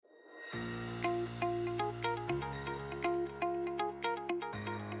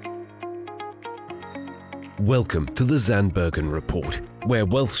Welcome to the Zandbergen Report, where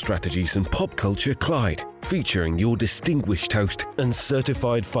wealth strategies and pop culture collide, featuring your distinguished host and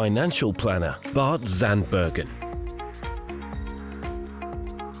certified financial planner, Bart Zandbergen.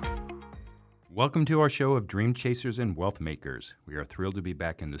 Welcome to our show of Dream Chasers and Wealth Makers. We are thrilled to be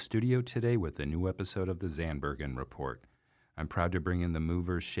back in the studio today with a new episode of the Zandbergen Report. I'm proud to bring in the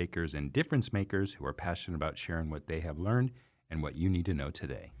movers, shakers, and difference makers who are passionate about sharing what they have learned and what you need to know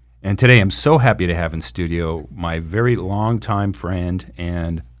today. And today I'm so happy to have in studio my very longtime friend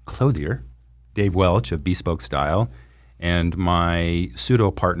and clothier, Dave Welch of b.spoke Style, and my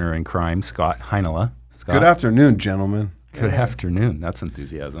pseudo-partner in crime, Scott Heinila. Scott, good afternoon, gentlemen. Good afternoon. That's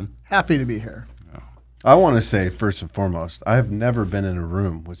enthusiasm. Happy to be here. Oh. I want to say, first and foremost, I have never been in a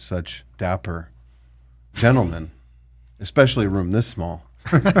room with such dapper gentlemen, especially a room this small.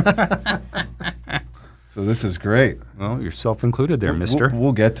 So this is great. Well, yourself included there, mister.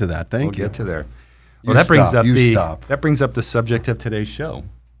 We'll get to that. Thank you. We'll get to there. Well, that brings up the subject of today's show.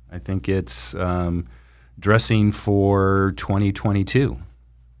 I think it's dressing for 2022,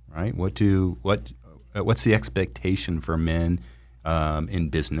 right? What's the expectation for men in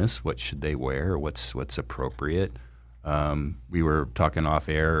business? What should they wear? What's appropriate? We were talking off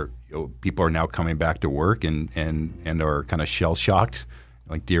air. People are now coming back to work and are kind of shell shocked,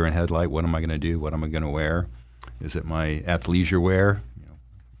 like deer in headlight. What am I going to do? What am I going to wear? Is it my athleisure wear?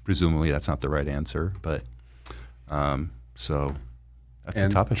 Presumably that's not the right answer, but so that's the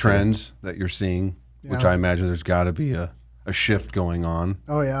topic. Trends that you're seeing, which I imagine there's got to be a shift going on.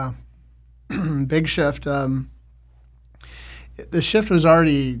 Oh yeah, big shift. The shift was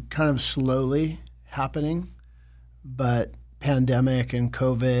already kind of slowly happening, but pandemic and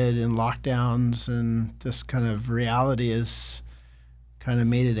COVID and lockdowns and this kind of reality has kind of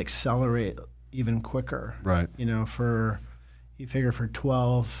made it accelerate even quicker. Right. You figure for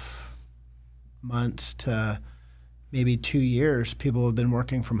 12 months to maybe 2 years, people have been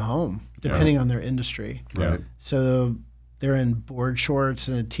working from home, depending on their industry. Right. So they're in board shorts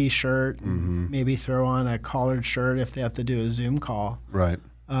and a T-shirt, and maybe throw on a collared shirt if they have to do a Zoom call. Right.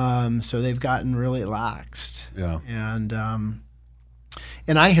 So they've gotten really laxed. Yeah. And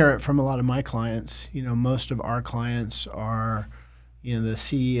I hear it from a lot of my clients. Most of our clients are, the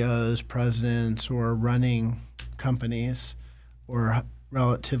CEOs, presidents, or running companies, or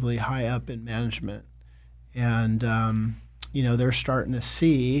relatively high up in management. And, they're starting to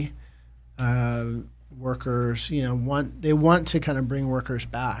see workers, they want to kind of bring workers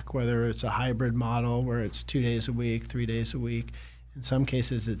back, whether it's a hybrid model where it's 2 days a week, 3 days a week. In some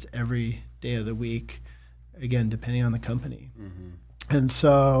cases, it's every day of the week, again, depending on the company. Mm-hmm. And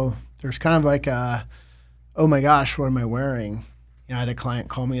so there's kind of like oh my gosh, what am I wearing? I had a client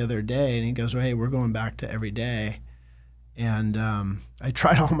call me the other day, and he goes, well, hey, we're going back to every day. And I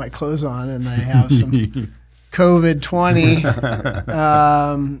tried all my clothes on, and I have some COVID-20.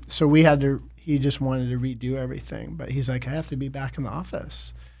 So he just wanted to redo everything. But he's like, I have to be back in the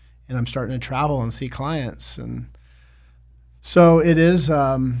office. And I'm starting to travel and see clients. And so it is,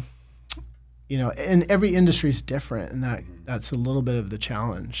 and every industry is different, and that's a little bit of the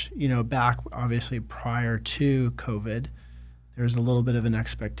challenge. Back obviously prior to COVID, there's a little bit of an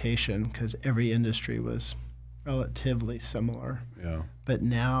expectation because every industry was relatively similar. Yeah. But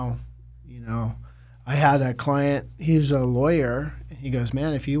now, I had a client, he's a lawyer, and he goes,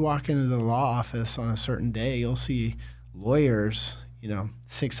 man, if you walk into the law office on a certain day, you'll see lawyers,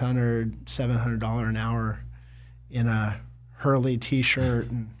 $600, $700 an hour in a Hurley T-shirt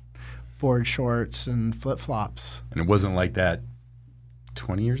and board shorts and flip-flops. And it wasn't like that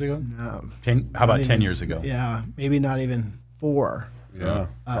 20 years ago? No. How about 10 years ago? Yeah, maybe not even 4. Yeah.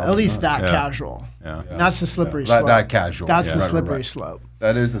 At least that casual. Yeah. And that's the slippery slope. That casual. That's the slippery slope.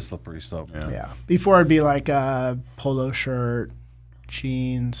 That is the slippery slope. Yeah. Before it'd be like a polo shirt,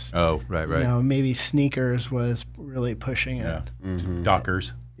 jeans. Oh, right. Maybe sneakers was really pushing it. Yeah. Mm-hmm.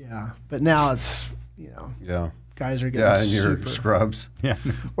 Dockers. Yeah. But now it's, guys are getting and your scrubs. Yeah.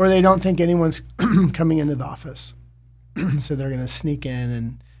 Or they don't think anyone's coming into the office. So they're going to sneak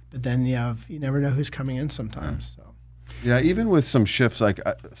in, but then you never know who's coming in sometimes. So. Yeah, even with some shifts, like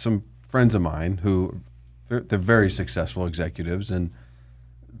some friends of mine who they're very successful executives, and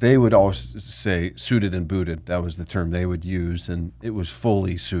they would always say suited and booted. That was the term they would use, and it was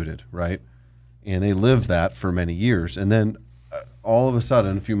fully suited, right? And they lived that for many years. And then all of a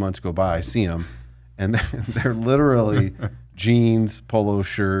sudden, a few months go by, I see them, and they're literally jeans, polo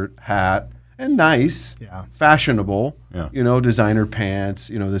shirt, hat, and nice, fashionable, designer pants,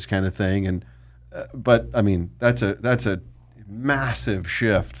 this kind of thing. And but I mean, that's a massive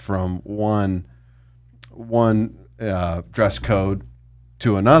shift from one dress code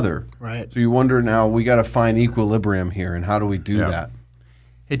to another. Right. So you wonder now, we got to find equilibrium here, and how do we do that?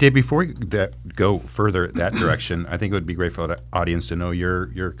 Hey, Dave, before we go further that direction, I think it would be great for the audience to know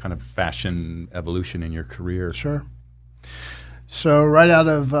your kind of fashion evolution in your career. Sure. So right out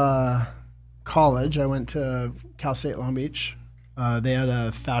of college, I went to Cal State Long Beach. They had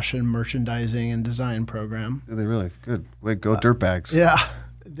a fashion merchandising and design program. Are they really? Good. Wait, go Dirtbags. Yeah.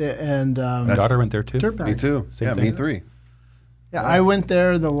 My daughter went there too. Dirtbags. Me too. Same me thing. 3. Yeah, I went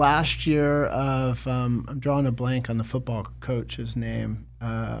there the last year of, I'm drawing a blank on the football coach's name.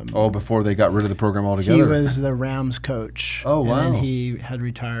 Before they got rid of the program altogether? He was the Rams coach. Oh, wow. And then he had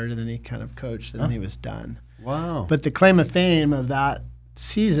retired, and then he kind of coached, and then he was done. Wow. But the claim of fame of that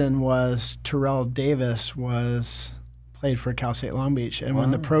season was Terrell Davis played for Cal State Long Beach. And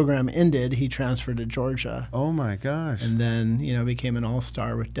when the program ended, he transferred to Georgia. Oh, my gosh. And then, became an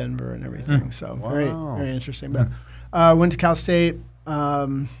all-star with Denver and everything. So very, very interesting. But went to Cal State,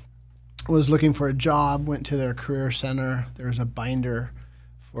 was looking for a job, went to their career center. There was a binder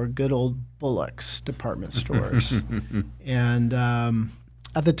for good old Bullock's department stores. And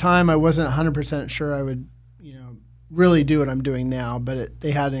at the time, I wasn't 100% sure I would, really do what I'm doing now. But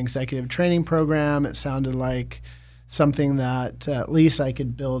they had an executive training program. It sounded like something that at least I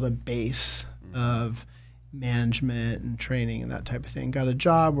could build a base of management and training and that type of thing. Got a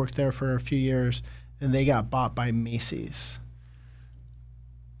job, worked there for a few years, and they got bought by Macy's.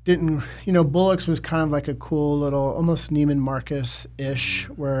 Bullock's was kind of like a cool little, almost Neiman Marcus-ish,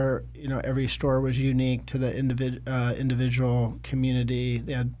 where, every store was unique to the individual community.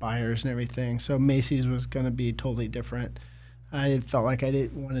 They had buyers and everything. So Macy's was going to be totally different. I felt like I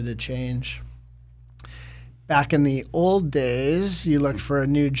wanted to change. Back in the old days, you looked for a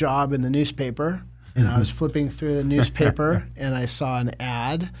new job in the newspaper. And I was flipping through the newspaper, and I saw an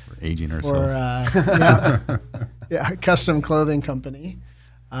ad. We're aging ourselves. For custom clothing company.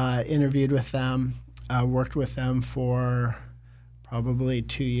 Interviewed with them, worked with them for probably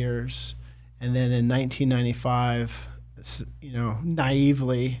 2 years. And then in 1995,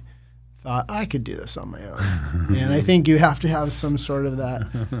 naively thought, I could do this on my own. And I think you have to have some sort of that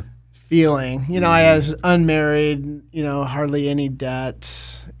feeling. I was unmarried, hardly any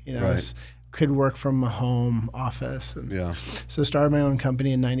debt, could work from a home office. And so started my own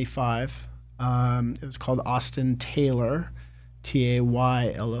company in 95. It was called Austin Taylor.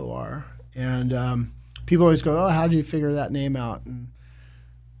 Taylor. And people always go, how did you figure that name out? And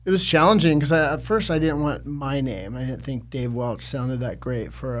it was challenging because at first I didn't want my name. I didn't think Dave Welch sounded that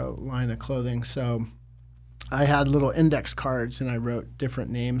great for a line of clothing. So I had little index cards, and I wrote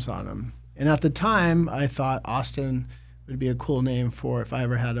different names on them. And at the time, I thought Austin would be a cool name for if I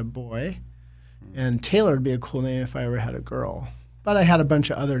ever had a boy, and Taylor would be a cool name if I ever had a girl. But I had a bunch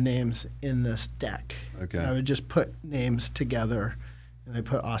of other names in this deck. Okay. I would just put names together, and I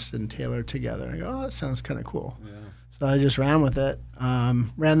put Austin Taylor together. And I go, that sounds kind of cool. Yeah. So I just ran with it,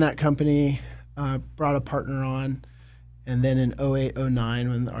 ran that company, brought a partner on, and then in 08, 09,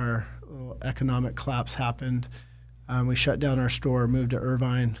 when our little economic collapse happened, we shut down our store, moved to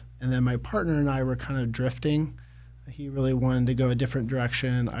Irvine, and then my partner and I were kind of drifting. He really wanted to go a different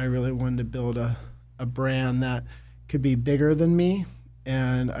direction. I really wanted to build a brand that could be bigger than me,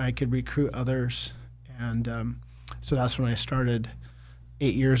 and I could recruit others. And so that's when I started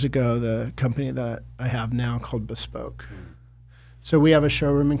 8 years ago, the company that I have now called b.spoke. So we have a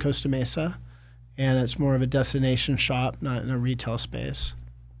showroom in Costa Mesa, and it's more of a destination shop, not in a retail space.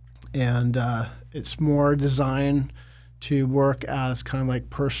 And it's more designed to work as kind of like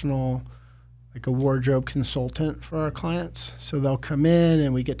personal, like a wardrobe consultant for our clients. So they'll come in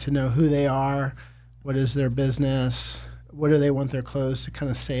and we get to know who they are, what is their business, what do they want their clothes to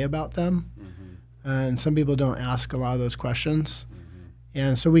kind of say about them. And some people don't ask a lot of those questions.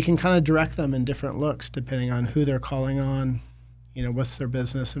 And so we can kind of direct them in different looks depending on who they're calling on, what's their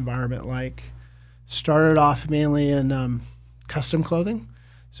business environment like. Started off mainly in custom clothing.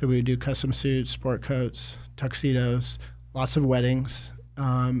 So we would do custom suits, sport coats, tuxedos, lots of weddings.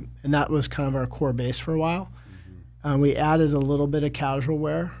 And that was kind of our core base for a while. We added a little bit of casual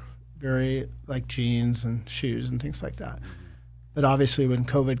wear, very like jeans and shoes and things like that. But obviously when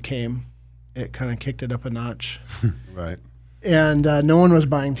COVID came, it kind of kicked it up a notch. Right. And no one was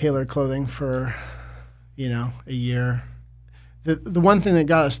buying tailored clothing for, a year. The one thing that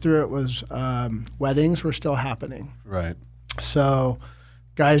got us through it was weddings were still happening. Right. So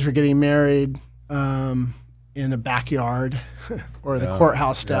guys were getting married in a backyard or the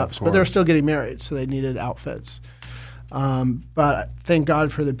courthouse steps, but they're still getting married, so they needed outfits. But thank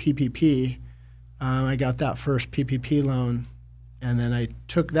God for the PPP. I got that first PPP loan, and then I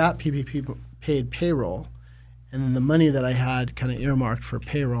took that PPP paid payroll, And then the money that I had kind of earmarked for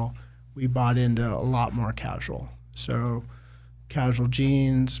payroll, we bought into a lot more casual. So casual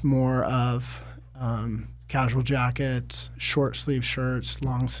jeans, more of casual jackets, short sleeve shirts,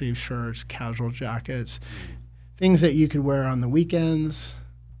 long sleeve shirts, casual jackets, things that you could wear on the weekends.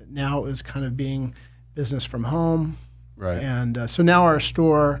 Now it was kind of being business from home. Right. And so now our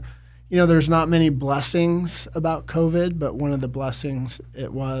store, there's not many blessings about COVID, but one of the blessings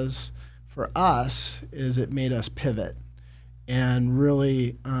it was for us is it made us pivot. And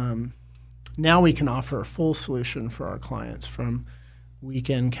really, now we can offer a full solution for our clients, from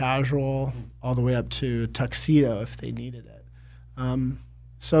weekend casual all the way up to tuxedo if they needed it.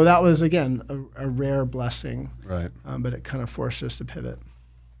 So that was, again, a rare blessing. Right. But it kind of forced us to pivot.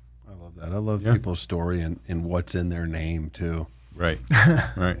 I love that. I love people's story and what's in their name too. Right.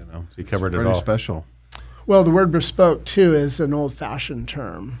 Right. So you covered it all. Pretty special. Well, the word bespoke too is an old-fashioned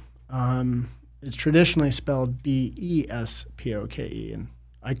term. It's traditionally spelled B.spoke, and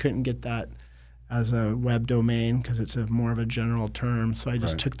I couldn't get that as a web domain because it's more of a general term. So I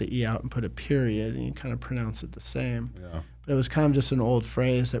just took the E out and put a period, and you kind of pronounce it the same. Yeah. But it was kind of just an old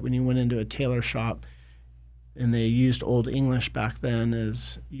phrase that when you went into a tailor shop, and they used Old English back then,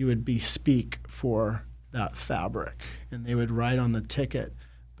 is you would bespeak for that fabric, and they would write on the ticket,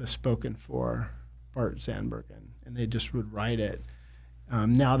 bespoken for Bart Zandbergen, and they just would write it.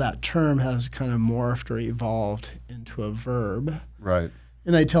 Now that term has kind of morphed or evolved into a verb. Right.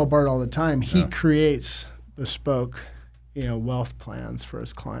 And I tell Bart all the time, he creates bespoke, wealth plans for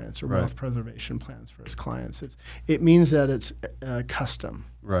his clients, or wealth preservation plans for his clients. It means that it's custom.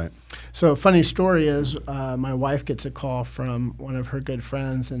 Right. So a funny story is my wife gets a call from one of her good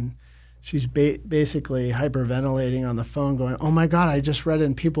friends, and she's basically hyperventilating on the phone going, "Oh my God, I just read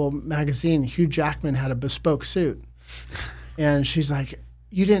in People magazine Hugh Jackman had a bespoke suit." And she's like,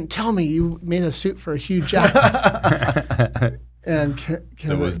 "You didn't tell me you made a suit for Hugh Jackman." And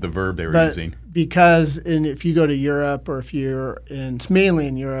so it was the verb they were using. Because if you go to Europe, or if it's mainly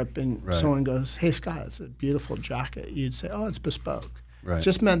in Europe, and someone goes, "Hey, Scott, it's a beautiful jacket," you'd say, "Oh, it's bespoke." Right. It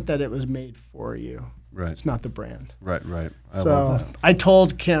just meant that it was made for you. Right. It's not the brand. Right, right. I love that. I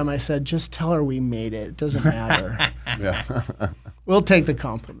told Kim, I said, "Just tell her we made it. It doesn't matter." Yeah. We'll take the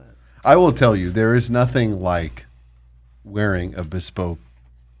compliment. I will tell you, there is nothing like wearing a bespoke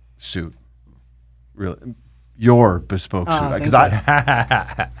suit. Really. Your bespoke suit. Because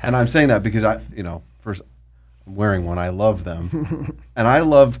and I'm saying that because first I'm wearing one. I love them. And I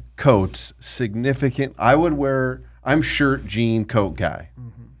love coats significant. I'm shirt, jean, coat guy.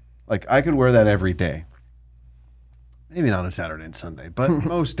 Mm-hmm. Like I could wear that every day. Maybe not on Saturday and Sunday, but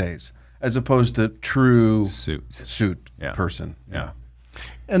most days, as opposed to true suit person. Yeah.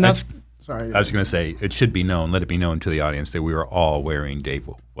 And that's sorry. I was going to say, it should be known, let it be known to the audience that we are all wearing Dave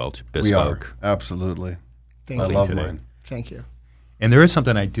Welch bespoke. We are. Absolutely. I love mine. Thank you. And there is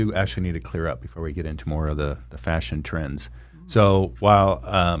something I do actually need to clear up before we get into more of the fashion trends. So while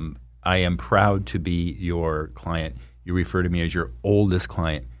I am proud to be your client, you refer to me as your oldest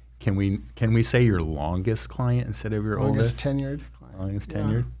client. Can we say your longest client instead of your oldest? Tenured client. Longest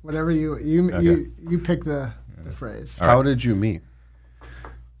tenured? Whatever you pick the phrase. How did you meet?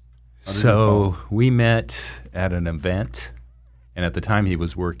 So we met at an event. And at the time, he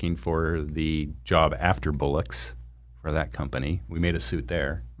was working for the job after Bullock's for that company. We made a suit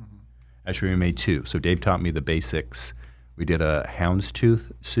there. Mm-hmm. Actually, we made two. So Dave taught me the basics. We did a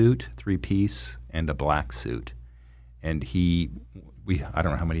houndstooth suit, 3-piece, and a black suit. And I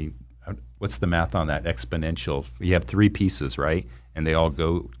don't know how many, what's the math on that? Exponential. You have 3 pieces, right? And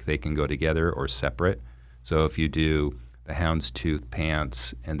they can go together or separate. So if you do the houndstooth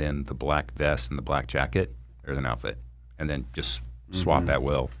pants and then the black vest and the black jacket, there's an outfit. And then just swap at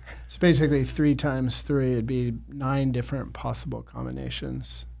will. So basically 3 times 3 would be 9 different possible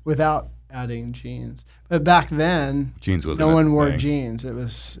combinations without adding jeans. But back then, no one wore jeans. It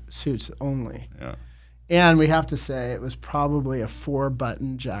was suits only. Yeah. And we have to say it was probably a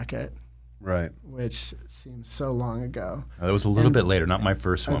 4-button jacket. Right. Which seems so long ago. That was a little bit later, not my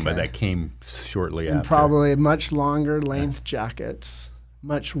first one, but that came shortly after. And probably much longer length jackets.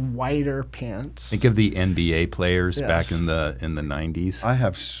 Much wider pants. Think of the NBA players back in the 90s. I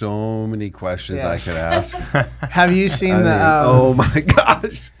have so many questions I could ask. Have you seen oh my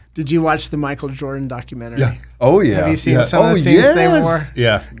gosh. Did you watch the Michael Jordan documentary? Yeah. Oh yeah. Have you seen some of the things they wore?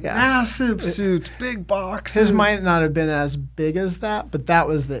 Yeah. Massive suits, big boxes. His might not have been as big as that, but that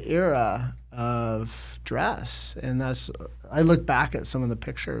was the era of dress. And I look back at some of the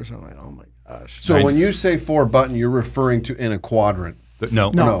pictures and I'm like, oh my gosh. So when you say 4-button, you're referring to in a quadrant.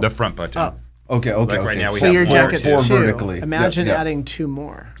 No, the front button. Okay. Right now we so have your jacket's 4 2. vertically. Imagine adding 2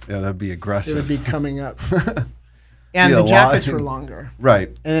 more. Yeah, that'd be aggressive. It would be coming up. And the jackets were longer. Right.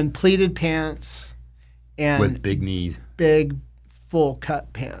 And then pleated pants and with big knees. Big full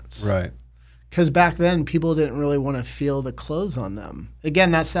cut pants. Right. Because back then people didn't really want to feel the clothes on them.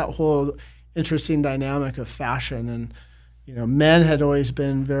 Again, that's that whole interesting dynamic of fashion. And, men had always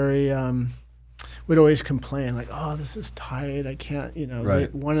been very, would always complain like, oh, this is tight. I can't,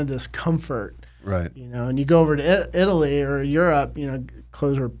 Right. They wanted this comfort. Right. And you go over to Italy or Europe,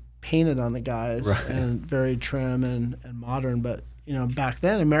 clothes were painted on the guys right. and very trim and modern. But, back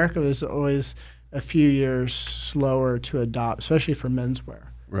then America was always a few years slower to adopt, especially for menswear.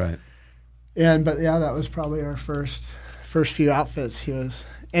 Right. But that was probably our first few outfits.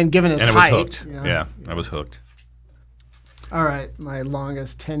 And given his height. And I was hooked. Yeah, I was hooked. All right, my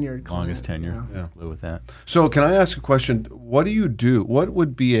longest tenured client. Longest tenure. Yeah. Let's go with that. So can I ask a question? What do you do? What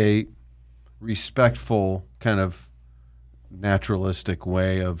would be a respectful kind of naturalistic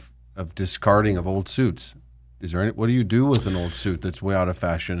way of discarding of old suits? Is there what do you do with an old suit that's way out of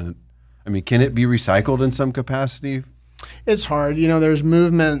fashion? And, can it be recycled in some capacity? It's hard. There's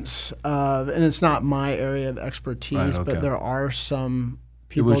movements of, and it's not my area of expertise, right, okay. but there are some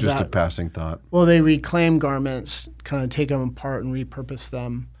people It was just a passing thought. Well, they reclaim garments, kind of take them apart and repurpose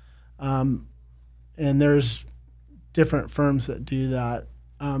them. And there's different firms that do that.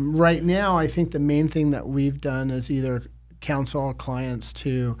 Right now, I think the main thing that we've done is either counsel our clients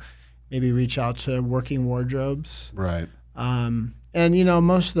to maybe reach out to working wardrobes. Right. And,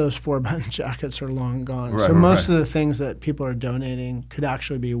 most of those 4-button jackets are long gone. Right, so most of the things that people are donating could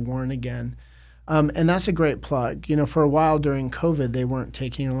actually be worn again. And that's a great plug. For a while during COVID, they weren't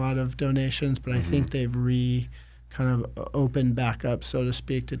taking a lot of donations, but I think they've kind of opened back up, so to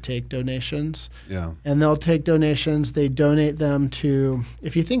speak, to take donations. Yeah. And they'll take donations. They donate them to,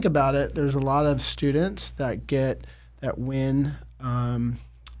 if you think about it, there's a lot of students that win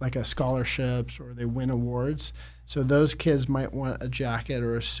like a scholarships or they win awards. So those kids might want a jacket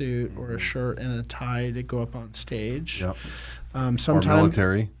or a suit or a shirt and a tie to go up on stage. Yep. Sometimes, or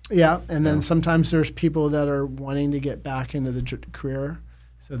military. Yeah, and then sometimes there's people that are wanting to get back into the career,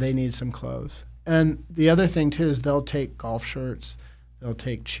 so they need some clothes. And the other thing, too, is they'll take golf shirts, they'll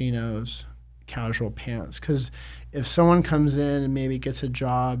take chinos, casual pants. Because if someone comes in and maybe gets a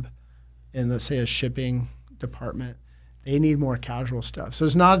job in, let's say, a shipping department, they need more casual stuff. So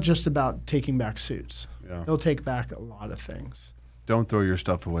it's not just about taking back suits. Yeah. They'll take back a lot of things. Don't throw your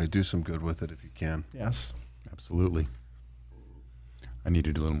stuff away. Do some good with it if you can. Yes. Absolutely. I need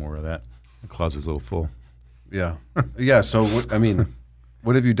to do a little more of that. The closet's a little full. Yeah. Yeah. So,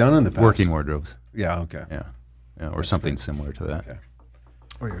 what have you done in the past? Working wardrobes. Yeah. Okay. Yeah. Or something similar to that. Okay.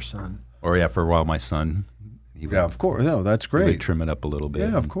 Or your son. Or, for a while, my son. Of course. No, that's great. He would trim it up a little bit.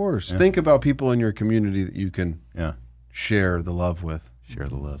 Yeah, of course. Think about people in your community that you can share the love with. Share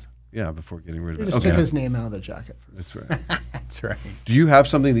the love. Yeah, before getting rid of He it. just took his name out of the jacket. That's right. That's right. Do you have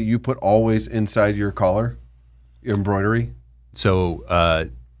something that you put always inside your collar, your embroidery? So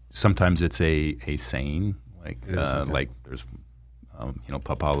sometimes it's a saying, like like there's,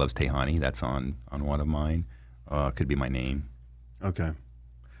 Papa loves Tehani. That's on one of mine. Could be my name. Okay.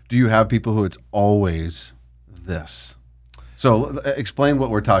 Do you have people who it's always this? So explain what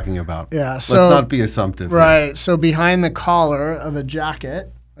we're talking about. Yeah. Let's not be assumptive. Right. Here. So behind the collar of a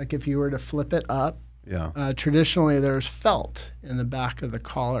jacket, like if you were to flip it up, traditionally there's felt in the back of the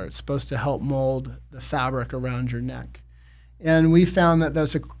collar. It's supposed to help mold the fabric around your neck. And we found that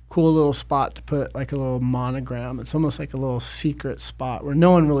that's a cool little spot to put like a little monogram. It's almost like a little secret spot where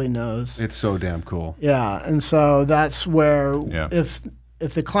no one really knows. It's so damn cool. Yeah. And so that's where if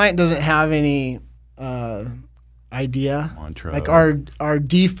the client doesn't have any idea, mantra, like our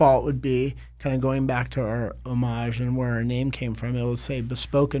default would be kind of going back to our homage and where our name came from. It would say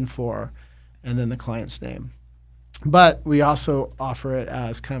bespoken for, and then the client's name. But we also offer it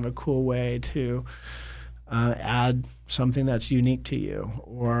as kind of a cool way to add something that's unique to you.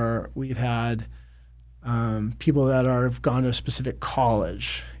 Or we've had people that have gone to a specific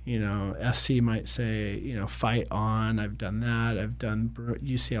college. SC might say, fight on. I've done that. I've done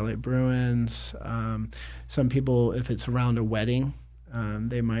UCLA Bruins. Some people, if it's around a wedding,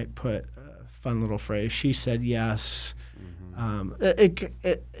 they might put a fun little phrase. She said yes.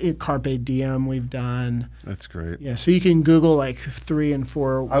 Carpe diem we've done. That's great. Yeah, so you can Google like 3 and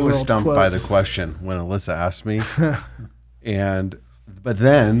 4 I was stumped quotes. by the question when Alyssa asked me. But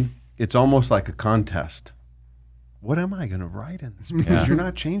then it's almost like a contest. What am I going to write in this? Because you're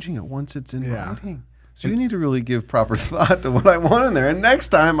not changing it once it's in writing. So you need to really give proper thought to what I want in there. And next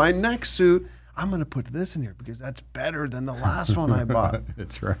time, my next suit, I'm going to put this in here because that's better than the last one I bought.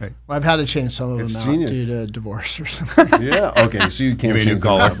 That's right. Well, I've had to change some of them genius. out due to divorce or something. Yeah. Okay. So you can't change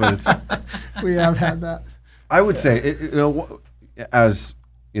collar, but it's. We have had that. I would say, as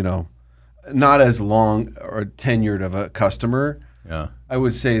not as long or tenured of a customer. Yeah. I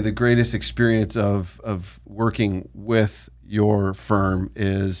would say the greatest experience of working with your firm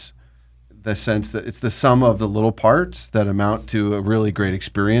is the sense that it's the sum of the little parts that amount to a really great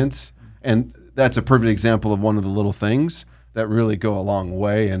experience. And that's a perfect example of one of the little things that really go a long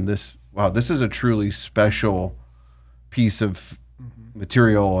way. And this is a truly special piece of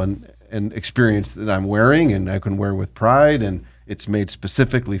material and experience that I'm wearing, and I can wear with pride, and it's made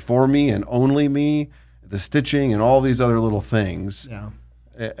specifically for me and only me, the stitching and all these other little things. Yeah.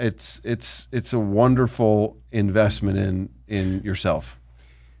 It's a wonderful investment in yourself.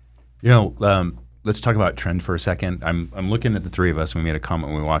 Let's talk about trend for a second. I'm looking at the three of us. We made a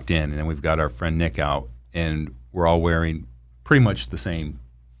comment when we walked in, and then we've got our friend Nick out, and we're all wearing pretty much the same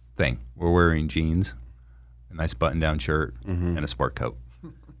thing. We're wearing jeans, a nice button-down shirt, and a sport coat.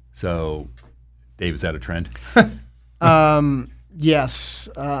 So, Dave, is that a trend? Yes.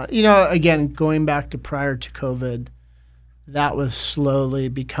 Again, going back to prior to COVID, that was slowly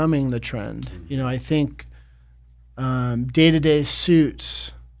becoming the trend. I think day-to-day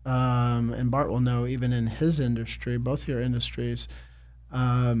suits, and Bart will know even in his industry, both your industries,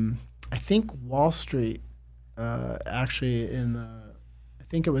 I think Wall Street, actually I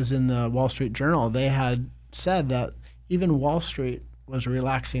think it was in the Wall Street Journal, they had said that even Wall Street was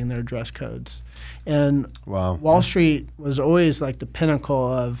relaxing their dress codes. And wow. Wall Street was always like the pinnacle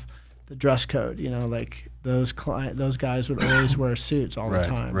of the dress code. Like those guys would always wear suits all the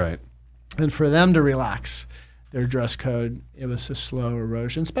time. Right. And for them to relax their dress code, it was a slow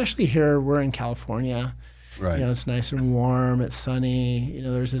erosion, especially here. We're in California. Right. It's nice and warm. It's sunny.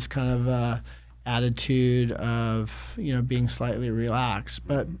 There's this kind of attitude of, being slightly relaxed.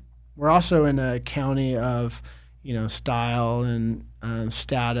 But we're also in a county of, style and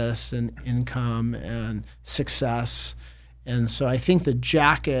status and income and success. And so I think the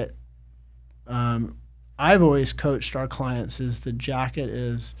jacket, I've always coached our clients, is the jacket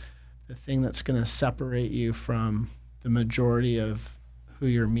is the thing that's going to separate you from the majority of who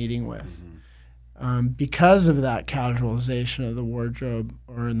you're meeting with. Because of that casualization of the wardrobe,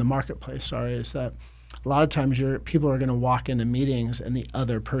 or in the marketplace, is that a lot of times people are going to walk into meetings and the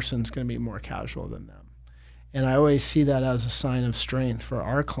other person's going to be more casual than them. And I always see that as a sign of strength for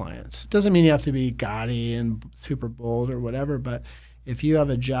our clients. It doesn't mean you have to be gaudy and super bold or whatever, but if you have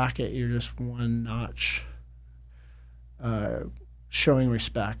a jacket, you're just one notch showing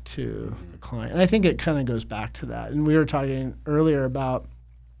respect to the client. And I think it kind of goes back to that. And we were talking earlier about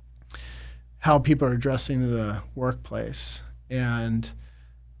how people are dressing in the workplace. And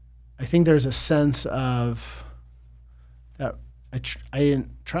I think there's a sense of that. I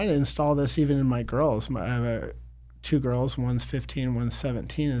try to install this even in my girls. I have two girls, one's 15, one's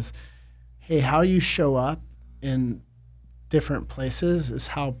 17, is, hey, how you show up in different places is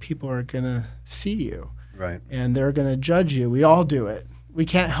how people are going to see you. Right. And they're going to judge you. We all do it. We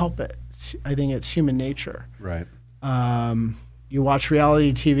can't help it. I think it's human nature. Right. You watch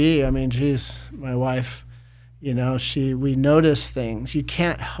reality TV. I mean, geez, my wife, we notice things. You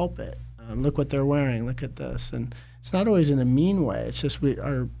can't help it. Look what they're wearing. Look at this. And it's not always in a mean way. It's just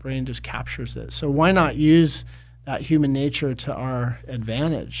our brain just captures it. So why not use that human nature to our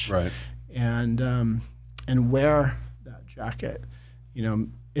advantage? Right. And wear that jacket.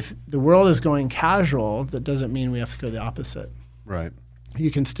 If the world is going casual, that doesn't mean we have to go the opposite. Right. You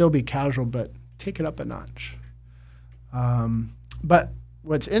can still be casual, but take it up a notch. But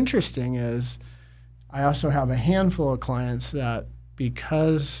what's interesting is I also have a handful of clients that,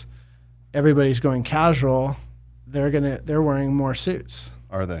 because everybody's going casual, they're wearing more suits.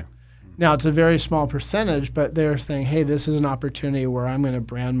 Are they? Now, it's a very small percentage, but they're saying, hey, this is an opportunity where I'm going to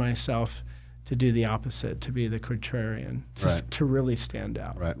brand myself to do the opposite, to be the contrarian, to really stand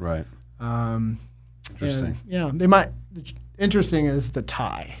out. Right. Interesting. And, interesting is the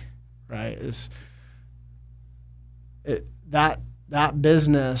tie, right? That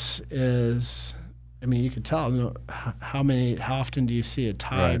business is, you could tell, how often do you see a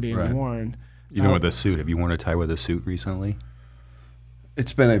tie being worn? Even with a suit. Have you worn a tie with a suit recently?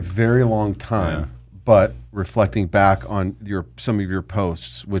 It's been a very long time, but reflecting back on some of your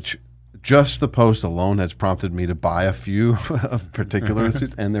posts, which just the post alone has prompted me to buy a few of particular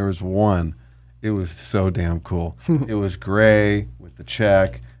suits, and there was one. It was so damn cool. It was gray with the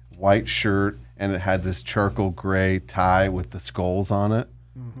check, white shirt, and it had this charcoal gray tie with the skulls on it.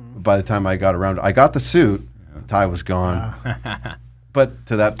 By the time I got around, I got the suit, the tie was gone. But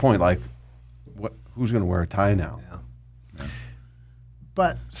to that point, who's going to wear a tie now?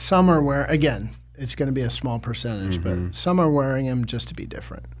 But some are wearing, again, it's going to be a small percentage, but some are wearing them just to be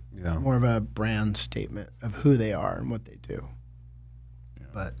different. Yeah. More of a brand statement of who they are and what they do. Yeah.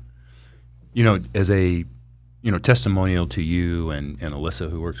 But as a testimonial to you and Alyssa,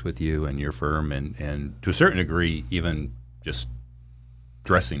 who works with you and your firm, and to a certain degree, even just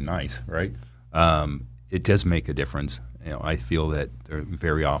dressing nice, right? It does make a difference. I feel that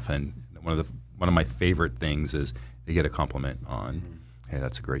very often one of my favorite things is they get a compliment on, hey,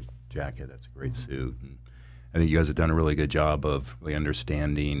 that's a great jacket, that's a great suit. And I think you guys have done a really good job of really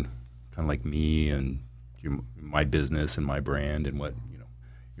understanding, kind of like me and my business and my brand and what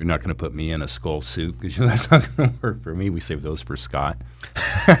you're not going to put me in a skull suit because that's not going to work for me. We save those for Scott.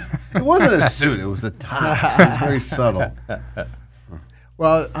 It wasn't a suit; it was a tie. It was very subtle.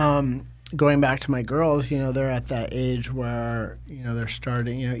 Well, going back to my girls, they're at that age where they're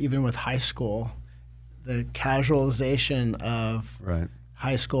starting. Even with high school, the casualization of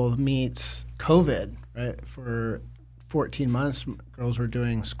high school meets COVID. Right, for 14 months, girls were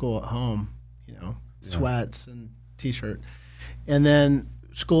doing school at home. Sweats and t-shirt, and then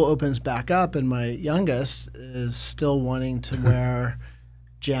school opens back up, and my youngest is still wanting to wear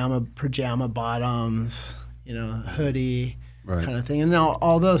pajama bottoms, hoodie kind of thing. And now,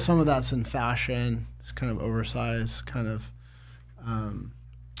 although some of that's in fashion, it's kind of oversized kind of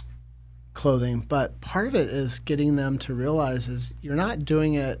clothing, but part of it is getting them to realize is you're not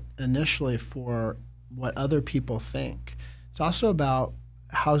doing it initially for what other people think. It's also about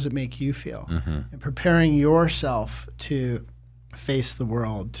how does it make you feel, and preparing yourself to face the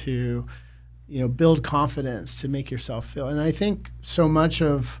world, to build confidence, to make yourself feel. And I think so much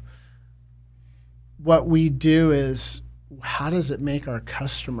of what we do is how does it make our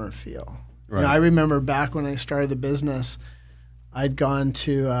customer feel? Right. I remember back when I started the business, I'd gone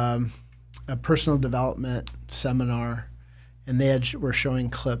to a personal development seminar, and they were showing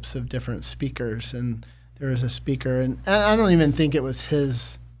clips of different speakers, and there was a speaker, and I don't even think it was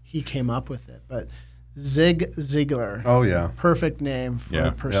he came up with it, but Zig Ziglar. Oh, yeah. Perfect name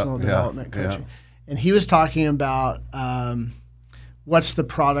for personal development coaching. And he was talking about what's the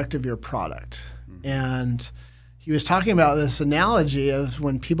product of your product. And he was talking about this analogy of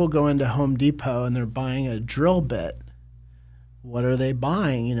when people go into Home Depot and they're buying a drill bit, what are they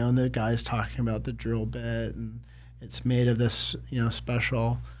buying? And the guy's talking about the drill bit, and it's made of this,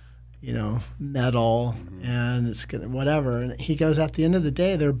 special, metal, and it's gonna whatever. And he goes, at the end of the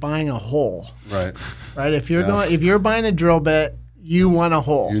day, they're buying a hole. Right. Right. If you're buying a drill bit, you want a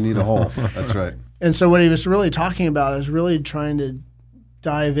hole. You need a hole. That's right. And so what he was really talking about is really trying to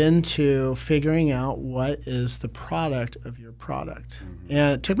dive into figuring out what is the product of your product.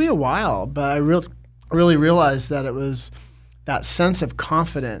 And it took me a while, but I really realized that it was that sense of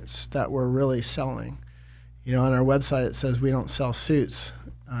confidence that we're really selling. On our website it says we don't sell suits,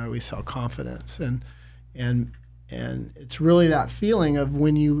 we sell confidence, and it's really that feeling of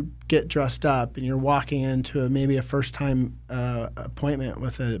when you get dressed up and you're walking into maybe a first time appointment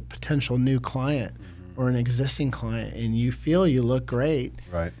with a potential new client or an existing client, and you feel you look great.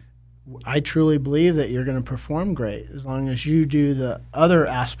 Right. I truly believe that you're going to perform great as long as you do the other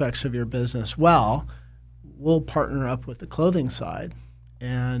aspects of your business well. We'll partner up with the clothing side.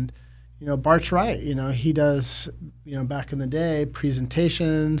 And Bart's right. He does, back in the day,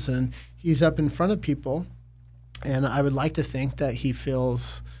 presentations, and he's up in front of people. And I would like to think that he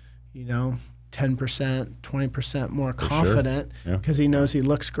feels, 10%, 20% more confident because he knows he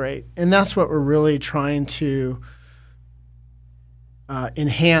looks great. And that's what we're really trying to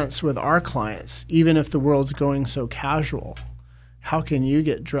enhance with our clients. Even if the world's going so casual, how can you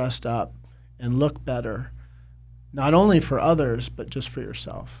get dressed up and look better, not only for others, but just for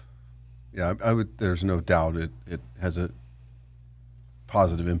yourself? Yeah, I would. There's no doubt it has a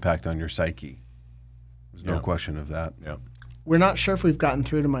positive impact on your psyche. There's no question of that. Yeah. We're not sure if we've gotten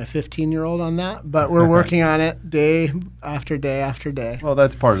through to my 15-year-old on that, but we're working on it day after day after day. Well,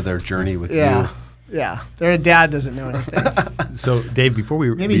 that's part of their journey with you. Yeah. Their dad doesn't know anything. So, Dave, before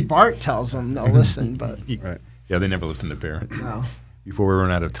we... Maybe Bart tells them they'll listen, but... Right. Yeah, they never listen to parents. No. Before we run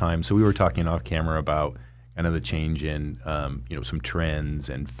out of time, so we were talking off camera about kind of the change in, some trends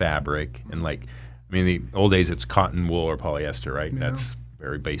and fabric. And the old days it's cotton, wool, or polyester, right? Yeah. That's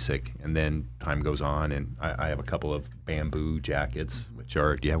very basic. And then time goes on, and I have a couple of bamboo jackets, which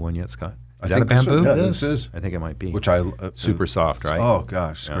are, do you have one yet, Scott? Is that a bamboo? This is. I think it might be. Which I super soft, right? Oh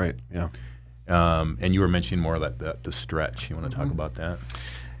gosh, great. Yeah. And you were mentioning more like the stretch. You want to talk about that?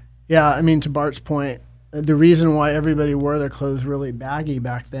 Yeah, to Bart's point, the reason why everybody wore their clothes really baggy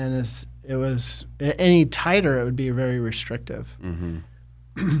back then is it was any tighter, it would be very restrictive.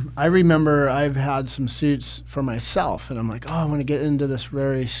 I remember I've had some suits for myself, and I'm like, oh, I want to get into this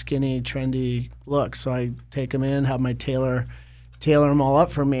very skinny, trendy look. So I take them in, have my tailor them all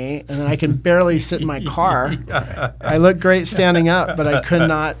up for me, and then I can barely sit in my car. I look great standing up, but I could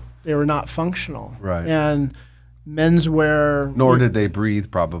not. They were not functional. Right. And menswear. Nor did they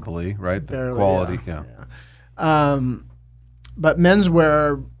breathe, probably, right? The quality, yeah. But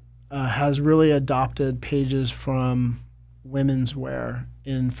menswear has really adopted pages from women's wear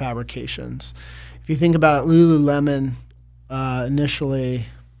in fabrications. If you think about it, Lululemon initially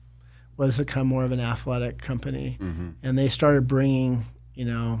was kind of more of an athletic company, and they started bringing,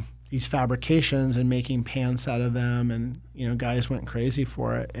 these fabrications and making pants out of them, and guys went crazy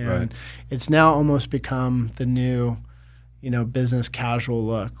for it, and it's now almost become the new, business casual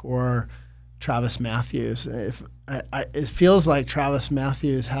look. Or Travis Matthews. It feels like Travis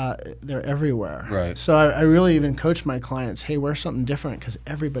Matthews, they're everywhere. Right. So I really even coach my clients, hey, wear something different, because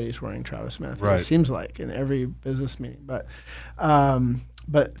everybody's wearing Travis Matthews. Right. It seems like in every business meeting.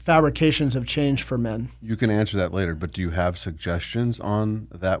 But fabrications have changed for men. You can answer that later, but do you have suggestions on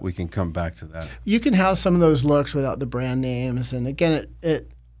that? We can come back to that. You can have some of those looks without the brand names. And again,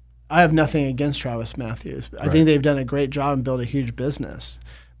 I have nothing against Travis Matthews. I think they've done a great job and built a huge business.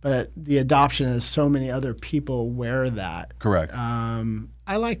 But the adoption is so many other people wear that. Correct.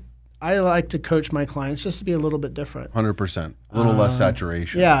 I like to coach my clients just to be a little bit different. 100%. A little less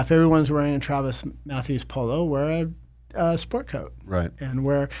saturation. Yeah, if everyone's wearing a Travis Matthews polo, wear a sport coat. Right. And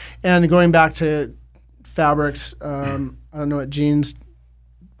going back to fabrics, I don't know what jeans.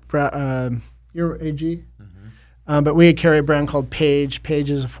 You're AG. But we carry a brand called Page.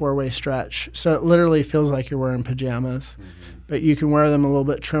 Page is a 4-way stretch, so it literally feels like you're wearing pajamas. But you can wear them a little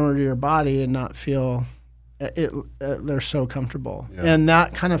bit trimmer to your body and not feel they're so comfortable. Yeah. And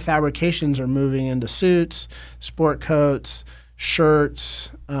that kind of fabrications are moving into suits, sport coats,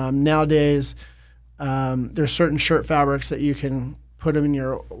 shirts. Nowadays, there's certain shirt fabrics that you can put them in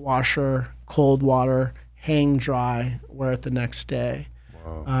your washer, cold water, hang dry, wear it the next day.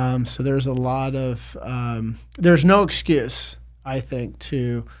 Wow. So there's a lot of there's no excuse, I think,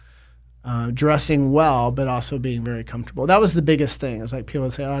 to dressing well, but also being very comfortable. That was the biggest thing. It's like people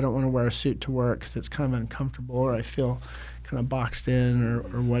would say, oh, I don't want to wear a suit to work because it's kind of uncomfortable, or I feel kind of boxed in,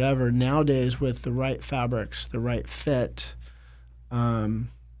 or whatever. Nowadays, with the right fabrics, the right fit,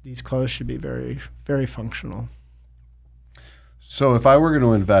 these clothes should be very, very functional. So if I were going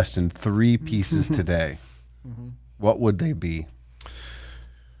to invest in 3 pieces today, what would they be?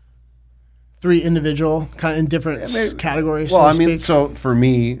 3 individual, kind of in different categories. Well, so for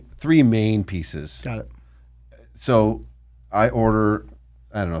me, 3 main pieces. Got it. So I order,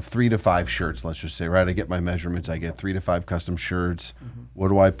 3 to 5 shirts, let's just say, right? I get my measurements. I get 3 to 5 custom shirts. What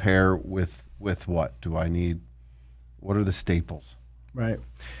do I pair with what? Do I need, what are the staples? Right.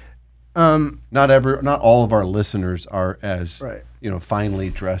 Not all of our listeners are as, finely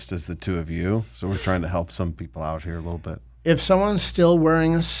dressed as the two of you. So we're trying to help some people out here a little bit. If someone's still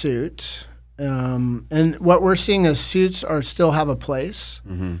wearing a suit, and what we're seeing is suits still have a place.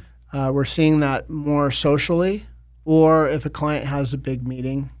 We're seeing that more socially, or if a client has a big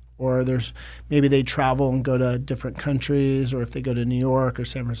meeting, or maybe they travel and go to different countries, or if they go to New York or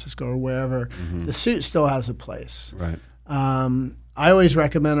San Francisco or wherever, the suit still has a place. Right. I always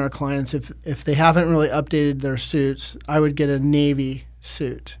recommend our clients, if they haven't really updated their suits, I would get a navy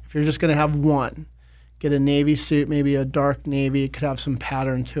suit. If you're just going to have one, get a navy suit, maybe a dark navy. It could have some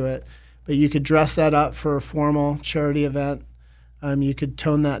pattern to it. But you could dress that up for a formal charity event. You could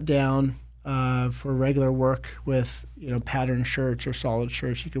tone that down for regular work with patterned shirts or solid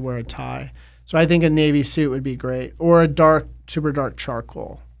shirts. You could wear a tie. So I think a navy suit would be great, or a super dark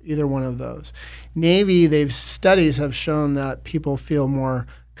charcoal. Either one of those. Navy, studies have shown that people feel more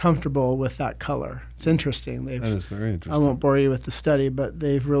comfortable with that color. It's interesting. That is very interesting. I won't bore you with the study, but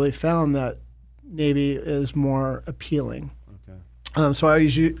they've really found that navy is more appealing. Okay. So I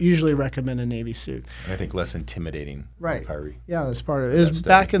usually recommend a navy suit. And I think less intimidating. Right. Yeah, that's part of it. It was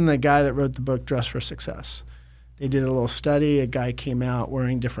back in the guy that wrote the book Dress for Success. They did a little study. A guy came out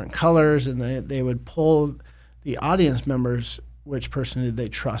wearing different colors, and they would pull the audience members. Which person did they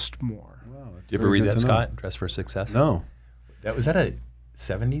trust more? Wow, did you ever read that, Scott? Dress for Success? No. Was that a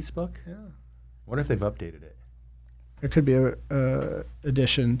 70s book? Yeah. I wonder if they've updated it. There could be a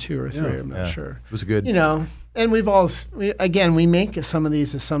edition 2 or 3. I'm not sure. It was good. And we make some of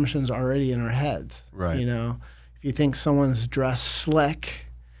these assumptions already in our heads. Right. If you think someone's dressed slick,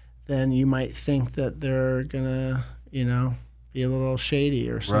 then you might think that they're gonna, be a little shady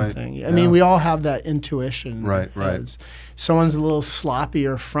or something. Right. I mean, we all have that intuition. Right. Someone's a little sloppy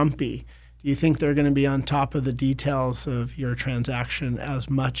or frumpy. Do you think they're going to be on top of the details of your transaction as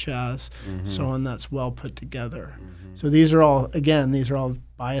much as someone that's well put together? So these are all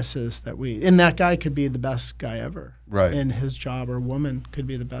biases that and that guy could be the best guy ever in his job, or woman could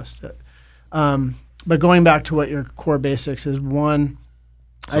be the best at. But going back to what your core basics is, one,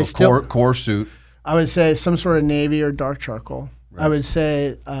 core suit. I would say some sort of navy or dark charcoal. Right. I would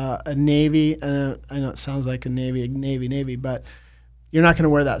say a navy, and I know it sounds like a navy, but you're not going to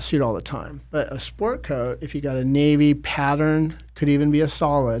wear that suit all the time. But a sport coat, if you got a navy pattern, could even be a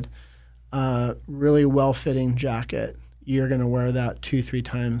solid, really well-fitting jacket, you're going to wear that 2-3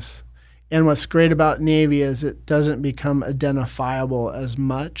 times. And what's great about navy is it doesn't become identifiable as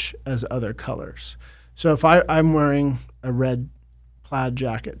much as other colors. So if I'm wearing a red plaid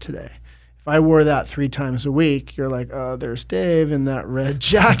jacket today, if I wore that 3 times a week, you're like, oh, there's Dave in that red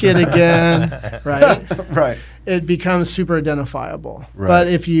jacket again, right? Right. It becomes super identifiable. Right. But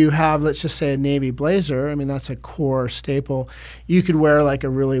if you have, let's just say, a navy blazer, I mean, that's a core staple. You could wear like a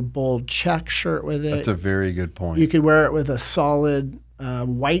really bold check shirt with it. That's a very good point. You could wear it with a solid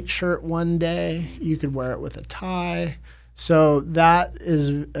white shirt one day. You could wear it with a tie. So that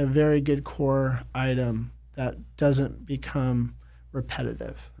is a very good core item that doesn't become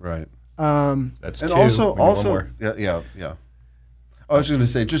repetitive. Right. That's and two. Also, yeah. I was going to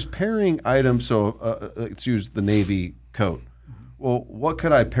say, just pairing items. So let's use the navy coat. Well, what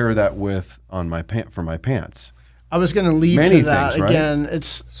could I pair that with on my for my pants? I was going to lead many to that things, right? Again.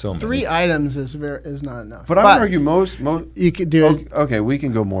 It's so 3 items is not enough. But I would argue most you could do. Okay, we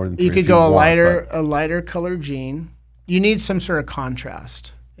can go more than 3. You could go a lighter color jean. You need some sort of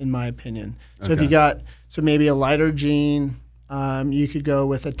contrast, in my opinion. So if you got maybe a lighter jean. You could go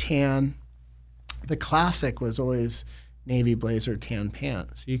with a tan. The classic was always navy blazer, tan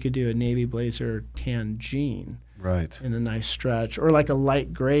pants. You could do a navy blazer, tan jean. Right. In a nice stretch. Or like a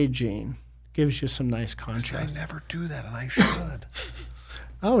light gray jean. Gives you some nice contrast. I never do that, and I should.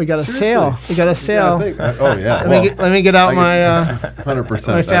 Oh, we got a sale. We got a sale. Yeah. Let me get out my 100%.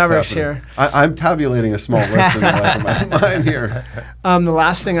 my fabrics here. I'm tabulating a small list in the back of my mind here. The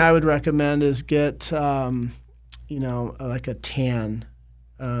last thing I would recommend is get like a tan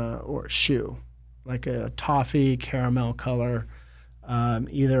or shoe, like a toffee caramel color.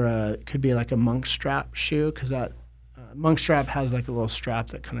 It could be like a monk strap shoe, because that monk strap has like a little strap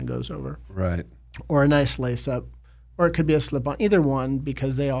that kind of goes over. Right. Or a nice lace up, or it could be a slip on. Either one,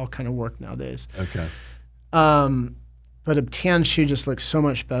 because they all kind of work nowadays. Okay. But a tan shoe just looks so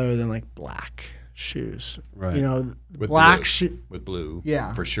much better than like black shoes. Right. With black with blue.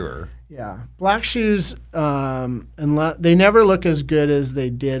 Yeah. For sure. Yeah. Black shoes, they never look as good as they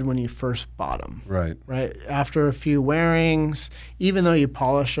did when you first bought them. Right. Right. After a few wearings, even though you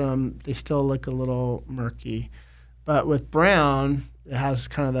polish them, they still look a little murky. But with brown, it has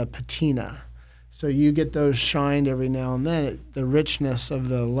kind of the patina. So you get those shined every now and then. The richness of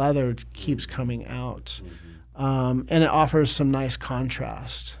the leather keeps coming out. And it offers some nice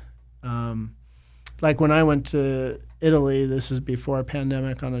contrast. Like when I went to Italy, this is before a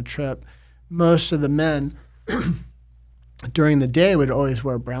pandemic, on a trip, most of the men during the day would always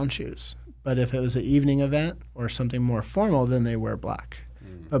wear brown shoes. But if it was an evening event or something more formal, then they wear black.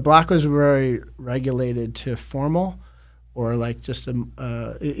 But black was very regulated to formal, or like just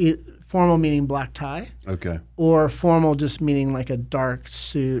formal meaning black tie. Okay. Or formal just meaning like a dark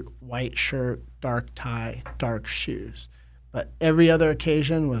suit, white shirt, dark tie, dark shoes. But every other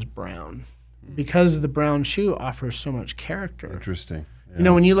occasion was brown, because the brown shoe offers so much character. Interesting. Yeah. You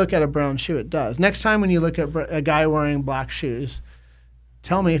know, when you look at a brown shoe, it does. Next time when you look at a guy wearing black shoes,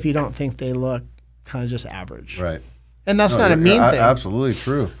 tell me if you don't think they look kind of just average. Right. And that's not a mean thing. Absolutely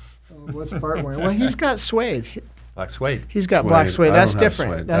true. What's Bart wearing? Well, he's got suede. Black suede. He's got black suede. That's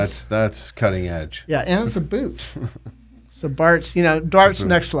different. Suede. That's cutting edge. Yeah, and it's a boot. So Bart's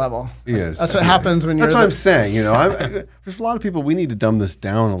next level. He is. That's what happens when you're. That's what I'm saying. There's a lot of people. We need to dumb this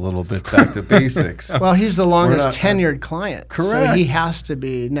down a little bit, back to basics. Well, he's the longest tenured client. Correct. So he has to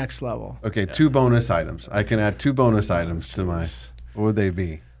be next level. Okay, 2 bonus items. I can add 2 bonus items to my. What would they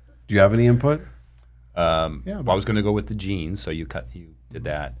be? Do you have any input? Well, I was going to go with the jeans, so you did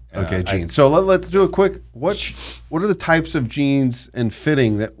that. Okay, jeans. So let's do a quick. What are the types of jeans and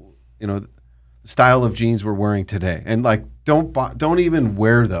fitting that the style of jeans we're wearing today? And like, don't even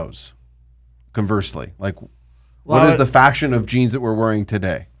wear those. Conversely, like, what is the fashion of jeans that we're wearing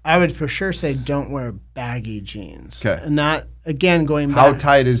today? I would for sure say don't wear baggy jeans. Okay. And that, again, going back. How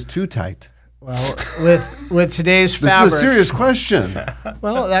tight is too tight? Well, with today's This fabrics. is a serious question.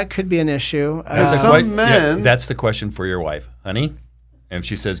 Well, that could be an issue. Some men. That's the question for your wife, honey. And if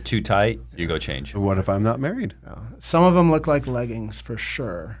she says too tight, you go change. What if I'm not married? Some of them look like leggings for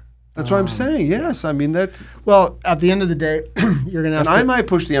sure. That's what I'm saying. Yes, I mean that's. Well, at the end of the day, you're gonna have. And I might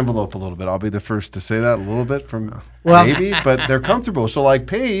push the envelope a little bit. I'll be the first to say that a little bit maybe, but they're comfortable. So like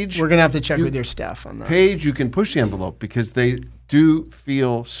Paige, we're gonna have to check with your staff on that. Paige, you can push the envelope because they do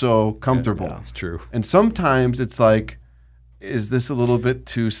feel so comfortable. Yeah, that's true. And sometimes it's like, is this a little bit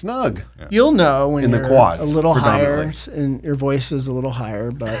too snug? Yeah. You'll know when in you're the quads, a little higher and your voice is a little higher.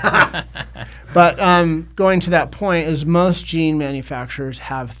 But going to that point is most jean manufacturers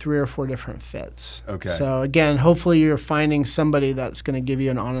have 3 or 4 different fits. Okay. So again, hopefully you're finding somebody that's going to give you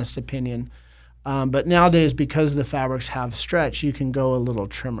an honest opinion. But nowadays, because the fabrics have stretch, you can go a little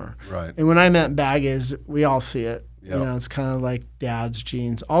trimmer. Right. And when I meant baggies, we all see it. Yep. You know, it's kind of like dad's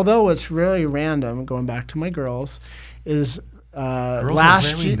jeans. Although what's really random, going back to my girls, is girls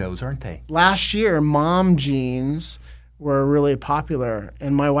are wearing those, aren't they? Last year, mom jeans were really popular,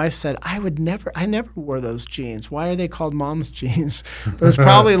 and my wife said, I never wore those jeans. Why are they called mom's jeans? It was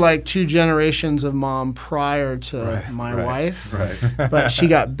probably like 2 generations of mom prior to my wife. Right. But she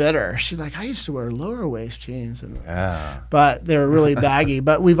got bitter. She's like, I used to wear lower waist jeans, but they were really baggy.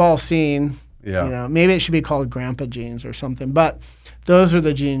 But we've all seen, you know, maybe it should be called grandpa jeans or something. But those are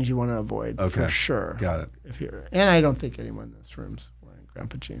the jeans you want to avoid for sure. Got it. And I don't think anyone in this room's wearing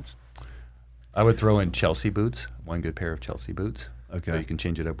grandpa jeans. I would throw in Chelsea boots, one good pair of Chelsea boots. Okay. So you can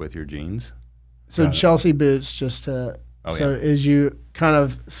change it up with your jeans. So Chelsea boots, just to, as you kind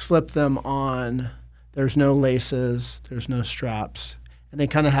of slip them on, there's no laces, there's no straps, and they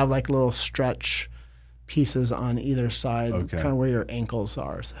kind of have like little stretch pieces on either side, kind of where your ankles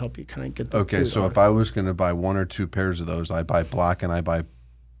are, to help you kind of get the boot so on. if I was going to buy 1 or 2 pairs of those, I buy black and I buy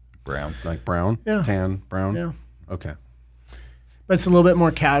brown. Like brown? Yeah. Tan, brown? Yeah. Okay. But it's a little bit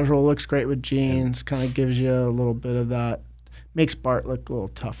more casual, looks great with jeans, kind of gives you a little bit of that, makes Bart look a little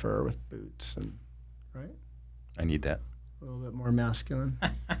tougher with boots, and I need that. A little bit more masculine.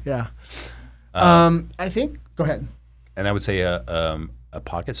 Yeah. I think, go ahead. And I would say a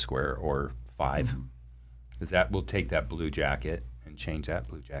pocket square or 5, because that will take that blue jacket and change that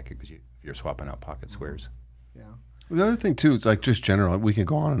blue jacket, because if you're swapping out pocket squares. Yeah. Well, the other thing too, it's like just general. We can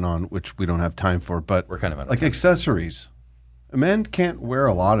go on and on, which we don't have time for, but we're kind of like accessories. A man can't wear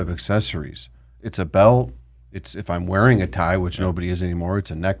a lot of accessories. It's a belt. It's if I'm wearing a tie, which nobody is anymore.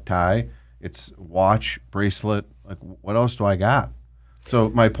 It's a necktie. It's watch, bracelet. Like what else do I got? So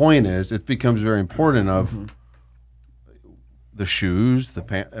my point is, it becomes very important of the shoes, the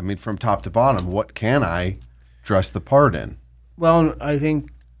pants. I mean, from top to bottom, what can I dress the part in? Well, I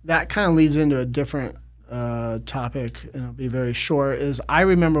think that kind of leads into a different topic, and it'll be very short. Is I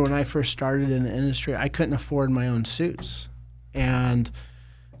remember when I first started in the industry, I couldn't afford my own suits, and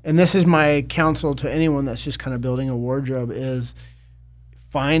this is my counsel to anyone that's just kind of building a wardrobe: is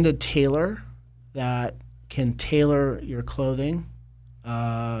find a tailor that can tailor your clothing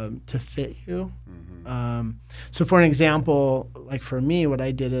to fit you. So for an example, like for me, what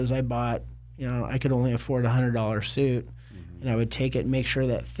I did is I bought, I could only afford a $100 suit, and I would take it and make sure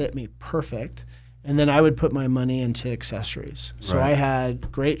that fit me perfect. And then I would put my money into accessories. So I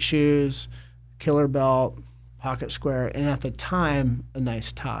had great shoes, killer belt, pocket square, and at the time, a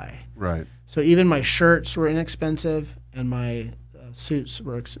nice tie. Right. So even my shirts were inexpensive and my suits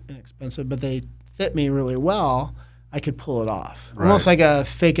were inexpensive, but they fit me really well. I could pull it off. Almost like a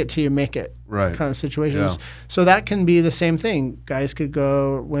fake it till you make it kind of situation. Yeah. So that can be the same thing. Guys could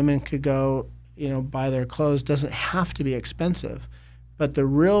go, women could go, buy their clothes. Doesn't have to be expensive. But the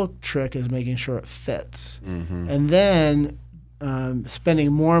real trick is making sure it fits. And then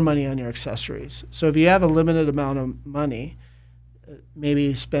spending more money on your accessories. So if you have a limited amount of money,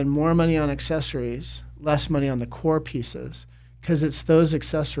 maybe spend more money on accessories, less money on the core pieces, because it's those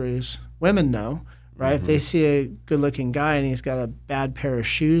accessories women know, right? If they see a good-looking guy and he's got a bad pair of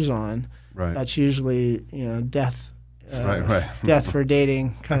shoes on, that's usually death. Death for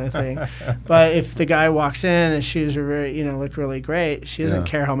dating kind of thing. But if the guy walks in and his shoes are very, look really great, she doesn't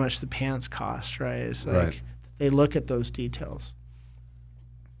care how much the pants cost, right? It's like they look at those details.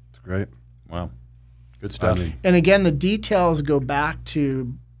 It's great. Wow. Good stuff. And again, the details go back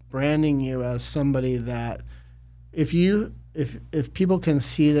to branding you as somebody that if people can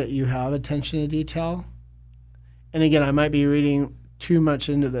see that you have attention to detail, and again, I might be reading too much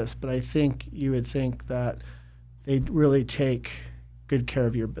into this, but I think you would think that they'd really take good care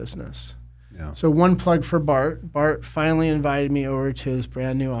of your business. Yeah. So one plug for Bart. Bart finally invited me over to his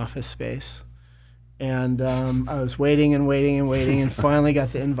brand new office space. And I was waiting and finally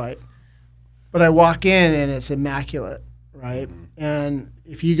got the invite. But I walk in and it's immaculate, right? And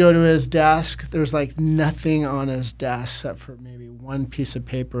if you go to his desk, there's like nothing on his desk except for maybe one piece of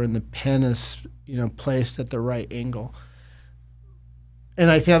paper, and the pen is, placed at the right angle.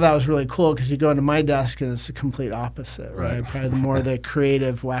 I think that was really cool because you go into my desk and it's the complete opposite, right? Probably more the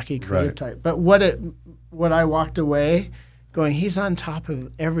creative, wacky creative type. But what I walked away going, he's on top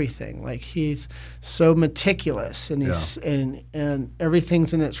of everything. Like he's so meticulous and he's and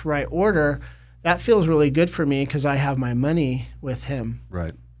everything's in its right order. That feels really good for me because I have my money with him.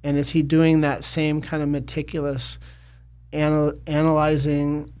 Right. And is he doing that same kind of meticulous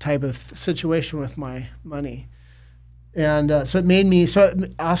analyzing type of situation with my money? And so it made me,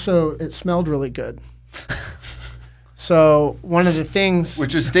 it smelled really good. So one of the things...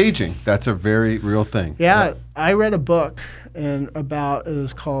 Which is staging. That's a very real thing. Yeah. I read a book it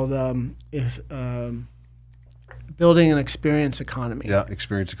was called Building an Experience Economy. Yeah,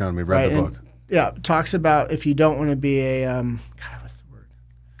 Experience Economy. Read the book. Yeah, it talks about if you don't want to be a, what's the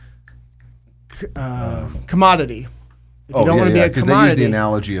word? Commodity. If you don't want to be a commodity. Because they use the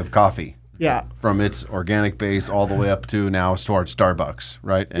analogy of coffee. Yeah. From its organic base all the way up to now towards Starbucks,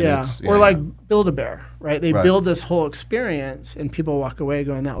 right? And or like Build-A-Bear, right? They build this whole experience and people walk away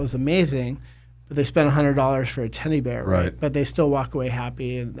going, that was amazing, but they spent $100 for a teddy bear, right? But they still walk away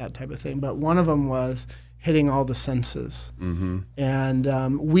happy and that type of thing. But one of them was hitting all the senses. Mm-hmm.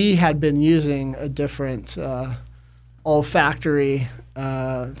 And we had been using a different olfactory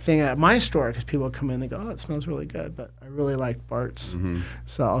thing at my store because people would come in and they go, oh, it smells really good. But I really like Bart's. Mm-hmm.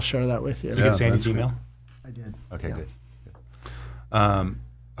 So I'll share that with you. Did you get Sandy's email? I did. Okay, good. All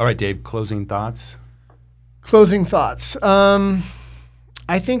right, Dave, closing thoughts? Closing thoughts.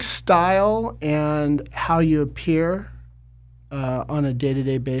 I think style and how you appear on a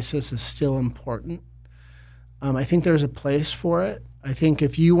day-to-day basis is still important. I think there's a place for it. I think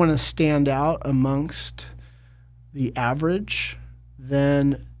if you want to stand out amongst the average,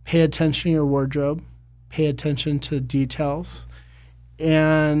 then pay attention to your wardrobe, pay attention to details,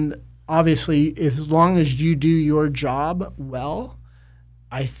 and obviously, as long as you do your job well,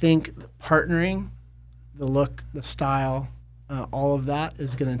 I think partnering, the look, the style, all of that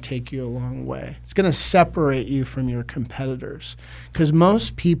is going to take you a long way. It's going to separate you from your competitors because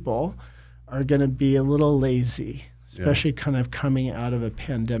most people are going to be a little lazy, especially kind of coming out of a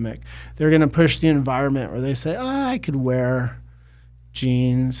pandemic. They're going to push the environment where they say, I could wear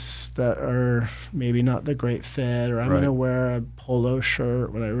jeans that are maybe not the great fit, or I'm going to wear a polo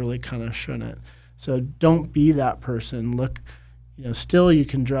shirt when I really kind of shouldn't. So don't be that person. Look, still you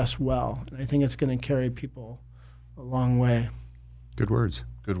can dress well. And I think it's going to carry people a long way. Good words.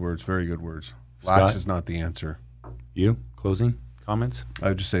 Good words. Very good words. Scott? Lax is not the answer. You? Closing comments? I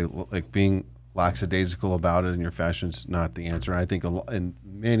would just say, like, being lackadaisical about it in your fashion's not the answer. I think in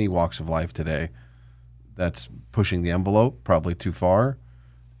many walks of life today, that's pushing the envelope probably too far.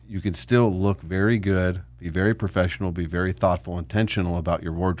 You can still look very good, be very professional, be very thoughtful, intentional about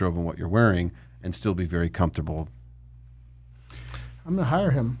your wardrobe and what you're wearing, and still be very comfortable. I'm going to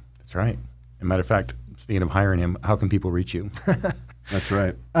hire him. That's right. As a matter of fact, speaking of hiring him, how can people reach you? That's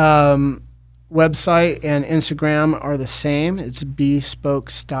right. Website and Instagram are the same. It's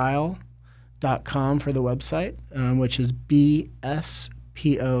bspokestyle.com for the website, which is BSPOKE,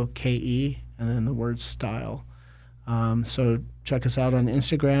 and then the word style. So check us out on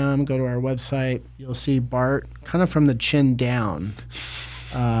Instagram, go to our website. You'll see Bart kind of from the chin down,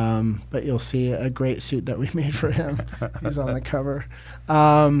 but you'll see a great suit that we made for him. He's on the cover.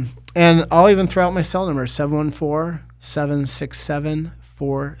 And I'll even throw out my cell number,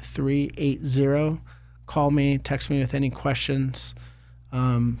 714-767-4380. Call me, text me with any questions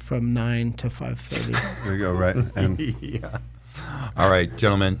from 9 to 5:30. There you go, right. And yeah. All right,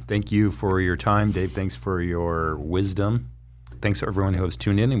 gentlemen, thank you for your time. Dave, thanks for your wisdom. Thanks to everyone who has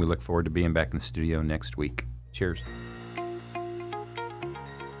tuned in, and we look forward to being back in the studio next week. Cheers.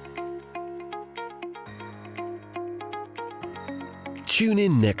 Tune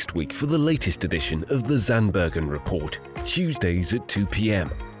in next week for the latest edition of the Zandbergen Report, Tuesdays at 2 p.m.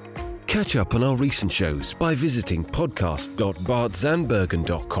 Catch up on our recent shows by visiting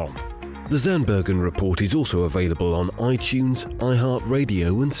podcast.bartzandbergen.com. The Zandbergen Report is also available on iTunes,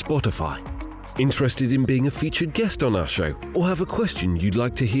 iHeartRadio and Spotify. Interested in being a featured guest on our show or have a question you'd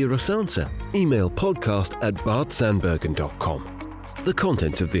like to hear us answer? Email podcast@bartzandbergen.com. The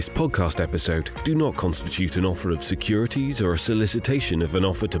contents of this podcast episode do not constitute an offer of securities or a solicitation of an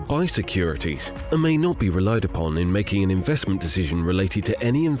offer to buy securities and may not be relied upon in making an investment decision related to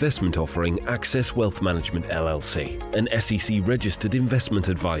any investment offering Access Wealth Management LLC, an SEC-registered investment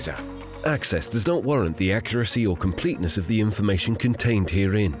advisor. Access does not warrant the accuracy or completeness of the information contained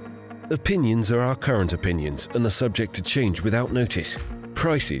herein. Opinions are our current opinions and are subject to change without notice.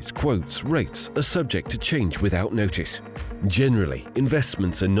 Prices, quotes, rates are subject to change without notice. Generally,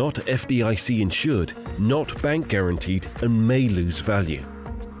 investments are not FDIC insured, not bank guaranteed, and may lose value.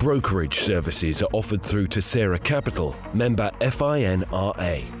 Brokerage services are offered through Tessera Capital, member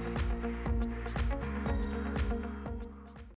FINRA.